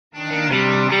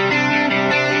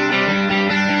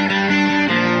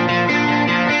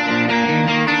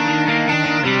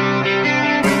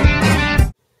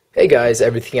guys,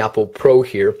 Everything Apple Pro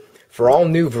here. For all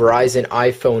new Verizon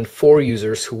iPhone 4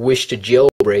 users who wish to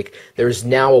jailbreak, there is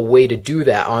now a way to do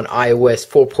that on iOS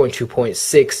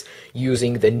 4.2.6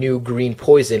 using the new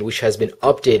Greenpois0n, which has been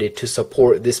updated to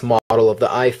support this model of the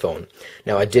iPhone.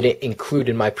 Now, I didn't include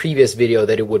in my previous video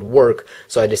that it would work,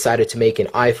 so I decided to make an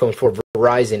iPhone for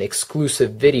Verizon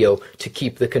exclusive video to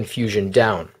keep the confusion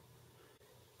down.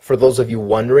 For those of you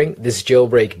wondering, this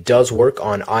jailbreak does work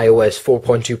on iOS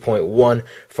 4.2.1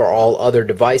 for all other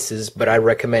devices, but I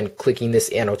recommend clicking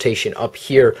this annotation up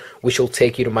here, which will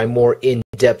take you to my more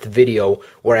in-depth video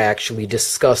where I actually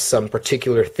discuss some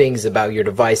particular things about your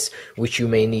device which you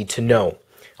may need to know.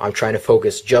 I'm trying to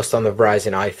focus just on the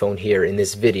Verizon iPhone here in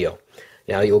this video.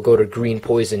 Now you'll go to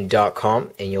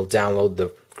greenpois0n.com and you'll download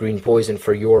the Greenpois0n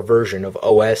for your version of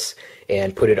OS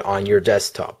and put it on your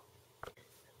desktop.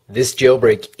 This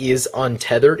jailbreak is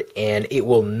untethered and it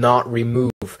will not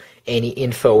remove any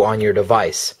info on your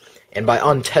device. And by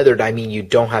untethered, I mean you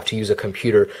don't have to use a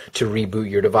computer to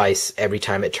reboot your device every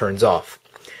time it turns off.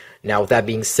 Now with that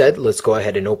being said, let's go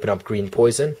ahead and open up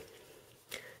Greenpois0n.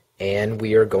 And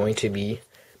we are going to be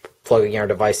plugging our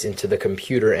device into the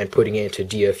computer and putting it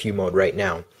into DFU mode right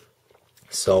now.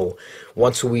 So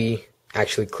once we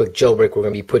actually click jailbreak, we're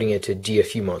going to be putting it into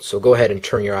DFU mode. So go ahead and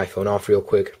turn your iPhone off real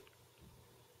quick.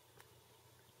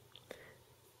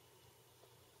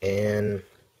 And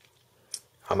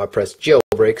I'm going to press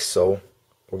jailbreak, so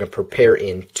we're going to prepare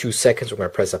in 2 seconds. We're going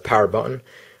to press a power button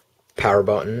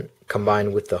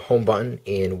combined with the home button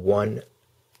in one,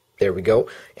 there we go,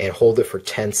 and hold it for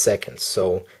 10 seconds.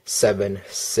 So 7,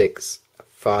 6,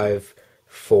 5,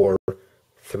 4,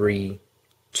 3,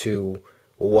 2,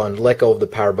 1. Let go of the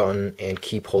power button and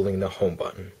keep holding the home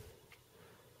button.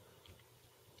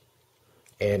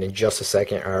 And in just a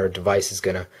second, our device is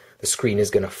the screen is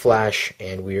going to flash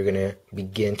and we are going to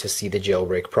begin to see the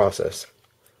jailbreak process.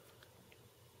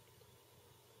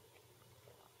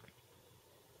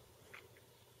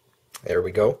 There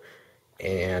we go.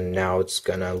 And now it's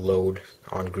going to load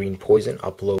on Greenpois0n,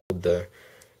 upload the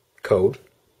code.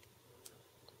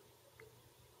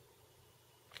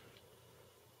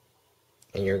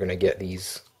 And you're going to get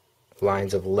these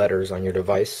lines of letters on your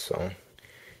device, so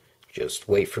just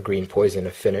wait for Greenpois0n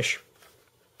to finish.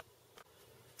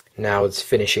 Now it's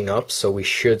finishing up, so we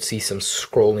should see some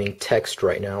scrolling text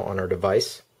right now on our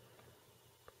device.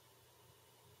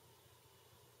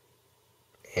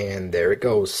 And there it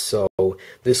goes. So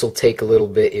this will take a little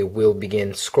bit. It will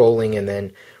begin scrolling, and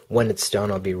then when it's done,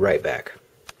 I'll be right back.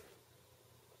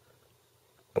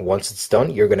 And once it's done,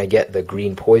 you're going to get the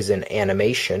Greenpois0n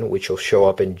animation, which will show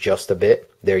up in just a bit.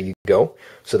 There you go.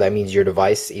 So that means your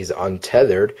device is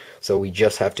untethered. So we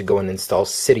just have to go and install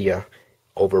Cydia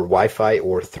over Wi-Fi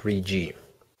or 3G.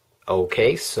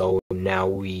 Okay, so now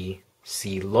we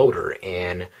see loader,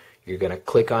 and you're going to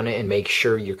click on it and make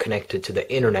sure you're connected to the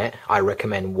internet. I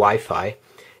recommend Wi-Fi,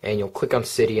 and you'll click on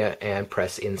Cydia and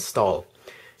press install.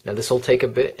 Now this will take a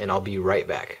bit and I'll be right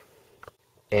back.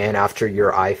 And after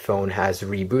your iPhone has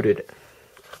rebooted,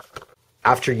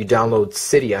 after you download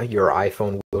Cydia, your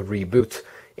iPhone will reboot.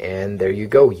 And there you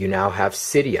go, you now have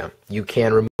Cydia. You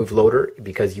can remove loader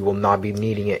because you will not be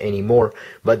needing it anymore,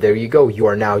 but there you go, you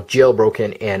are now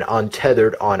jailbroken and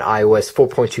untethered on iOS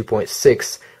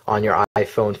 4.2.6 on your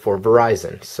iPhone for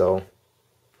Verizon. So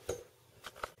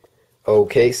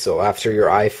okay, so after your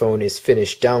iPhone is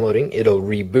finished downloading, it'll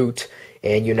reboot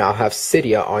and you now have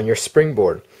Cydia on your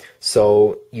springboard.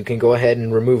 So you can go ahead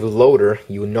and remove loader.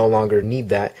 You no longer need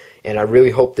that. And I really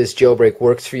hope this jailbreak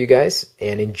works for you guys,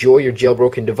 and enjoy your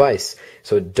jailbroken device.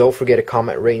 So don't forget to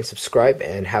comment, rate, and subscribe,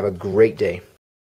 and have a great day.